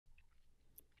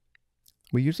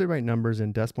We usually write numbers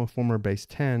in decimal form or base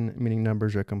 10, meaning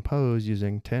numbers are composed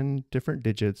using 10 different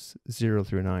digits 0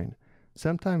 through 9.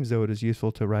 Sometimes, though, it is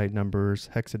useful to write numbers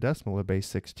hexadecimal or base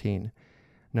 16.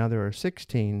 Now there are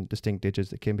 16 distinct digits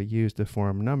that can be used to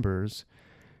form numbers,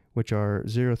 which are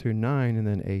 0 through 9 and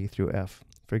then A through F.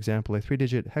 For example, a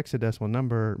 3-digit hexadecimal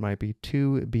number might be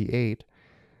 2B8,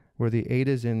 where the 8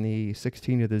 is in the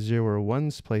 16 to the 0 or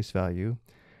 1's place value,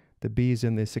 the B is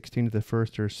in the 16 to the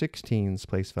 1st or 16's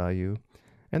place value,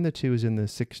 and the 2 is in the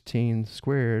 16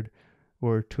 squared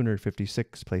or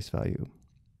 256 place value.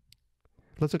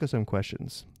 Let's look at some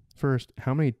questions. First,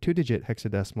 how many 2-digit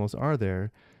hexadecimals are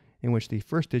there in which the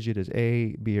first digit is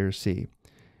A, B, or C?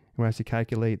 We're asked to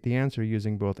calculate the answer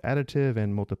using both additive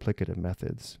and multiplicative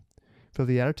methods. For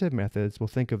the additive methods, we'll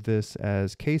think of this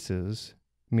as cases,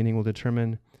 meaning we'll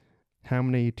determine how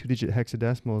many 2-digit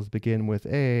hexadecimals begin with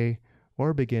A,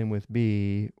 or begin with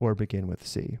B, or begin with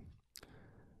C.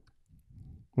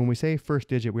 When we say first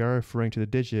digit, we are referring to the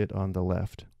digit on the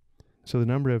left. So the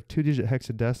number of 2-digit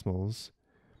hexadecimals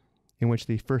in which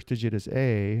the first digit is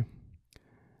A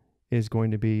is going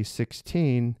to be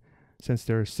 16, since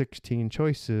there are 16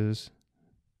 choices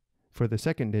for the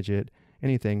second digit,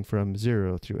 anything from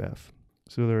 0 through F.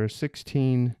 So there are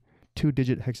 16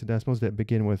 2-digit hexadecimals that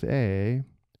begin with A,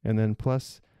 and then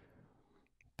plus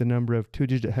the number of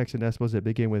 2-digit hexadecimals that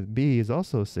begin with B is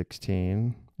also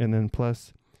 16, and then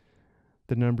plus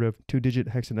the number of 2-digit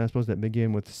hexadecimals that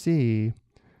begin with C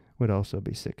would also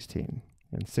be 16.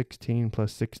 And 16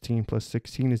 plus 16 plus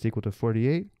 16 is equal to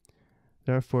 48.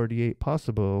 There are 48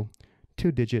 possible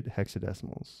 2-digit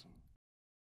hexadecimals.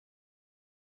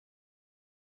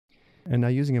 And now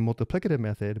using a multiplicative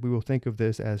method, we will think of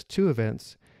this as two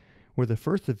events, where the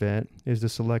first event is to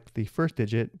select the first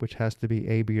digit, which has to be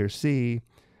A, B, or C,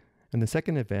 and the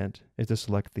second event is to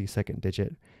select the second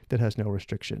digit that has no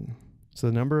restriction. So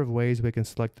the number of ways we can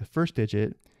select the first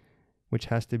digit, which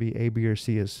has to be A, B, or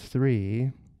C, is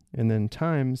 3, and then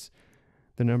times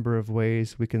the number of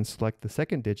ways we can select the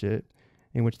second digit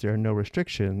in which there are no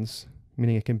restrictions,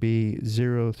 meaning it can be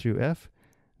 0 through F.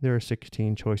 There are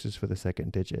 16 choices for the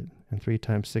second digit, and 3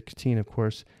 times 16, of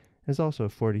course, is also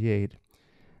 48,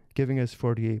 giving us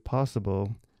 48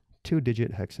 possible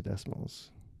 2-digit hexadecimals.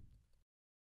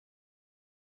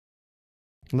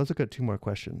 Let's look at two more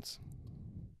questions.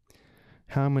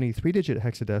 How many 3-digit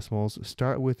hexadecimals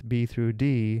start with B through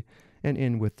D and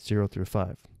end with 0 through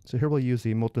 5? So here we'll use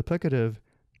the multiplicative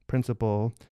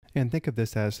principle and think of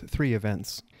this as 3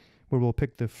 events, where we'll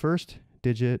pick the first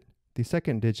digit, the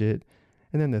second digit,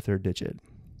 and then the third digit.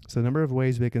 So the number of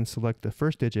ways we can select the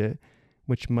first digit,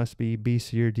 which must be B,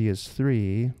 C, or D, is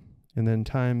 3, and then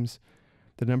times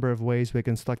the number of ways we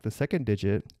can select the second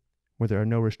digit, where there are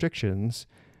no restrictions,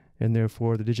 and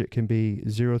therefore the digit can be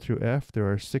 0 through F. There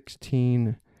are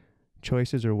 16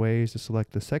 choices or ways to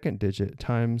select the second digit,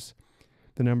 times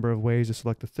the number of ways to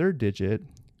select the third digit,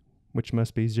 which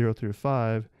must be 0 through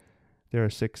 5. There are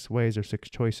 6 ways or 6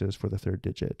 choices for the third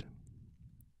digit.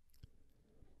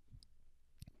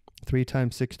 3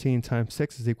 times 16 times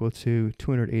 6 is equal to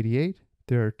 288.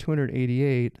 There are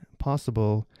 288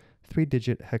 possible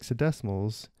 3-digit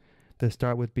hexadecimals that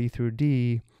start with B through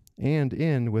D and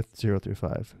end with 0 through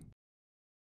 5.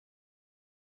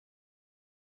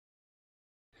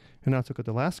 And now let's look at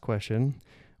the last question,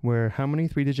 where how many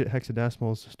 3-digit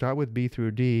hexadecimals start with B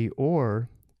through D or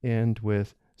end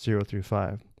with 0 through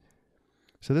 5?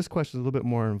 So this question is a little bit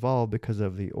more involved because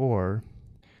of the OR.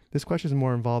 This question is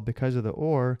more involved because of the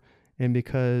OR and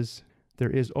because there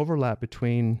is overlap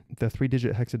between the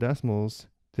 3-digit hexadecimals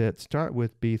that start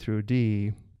with B through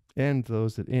D and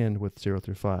those that end with 0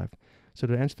 through 5. So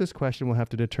to answer this question, we'll have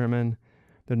to determine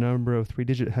the number of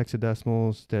 3-digit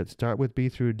hexadecimals that start with B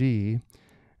through D,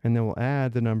 and then we'll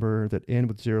add the number that end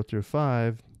with 0 through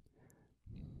 5,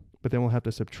 but then we'll have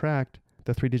to subtract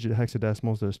the 3-digit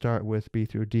hexadecimals that start with B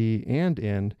through D and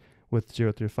end with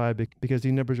 0 through 5, because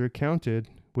these numbers are counted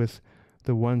with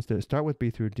the ones that start with B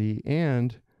through D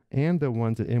and the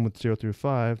ones that end with 0 through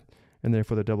 5, and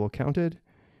therefore they're double counted,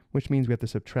 which means we have to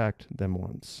subtract them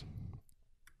once.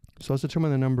 So let's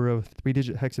determine the number of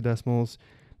 3-digit hexadecimals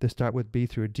that start with B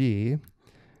through D,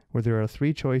 where there are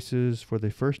 3 choices for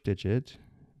the first digit,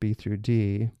 B through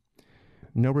D,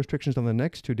 no restrictions on the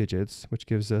next 2 digits, which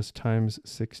gives us times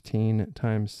 16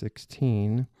 times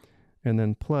 16, and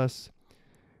then plus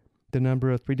the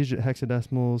number of 3-digit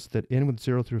hexadecimals that end with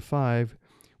 0 through 5.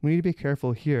 We need to be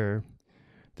careful here.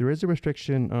 There is a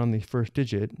restriction on the first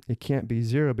digit. It can't be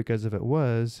 0, because if it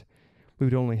was, we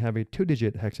would only have a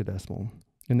 2-digit hexadecimal.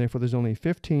 And therefore there's only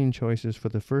 15 choices for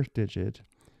the first digit,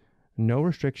 no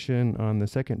restriction on the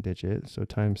second digit, so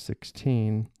times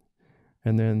 16,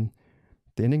 and then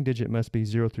the ending digit must be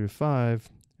 0 through 5,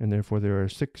 and therefore there are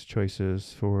 6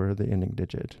 choices for the ending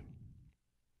digit.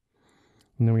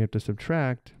 And then we have to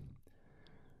subtract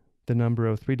the number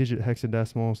of 3-digit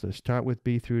hexadecimals that start with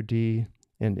B through D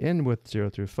and end with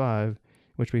 0 through 5,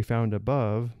 which we found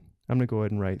above. I'm going to go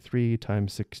ahead and write 3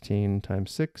 times 16 times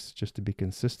 6 just to be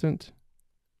consistent.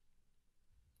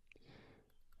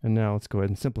 And now let's go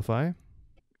ahead and simplify.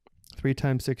 3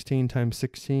 times 16 times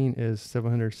 16 is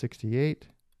 768,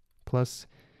 plus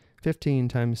 15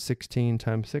 times 16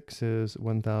 times 6 is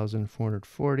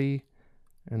 1,440,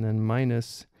 and then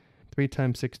minus 3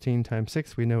 times 16 times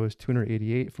 6 we know is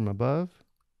 288 from above.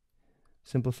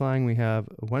 Simplifying, we have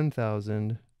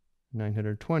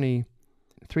 1,920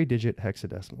 3-digit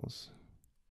hexadecimals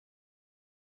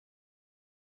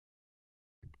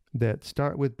that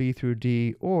start with B through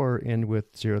D or end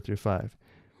with 0 through 5.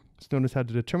 So notice how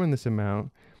to determine this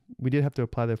amount. We did have to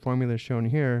apply the formula shown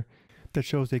here that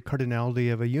shows the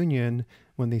cardinality of a union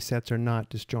when these sets are not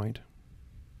disjoint.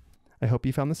 I hope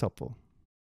you found this helpful.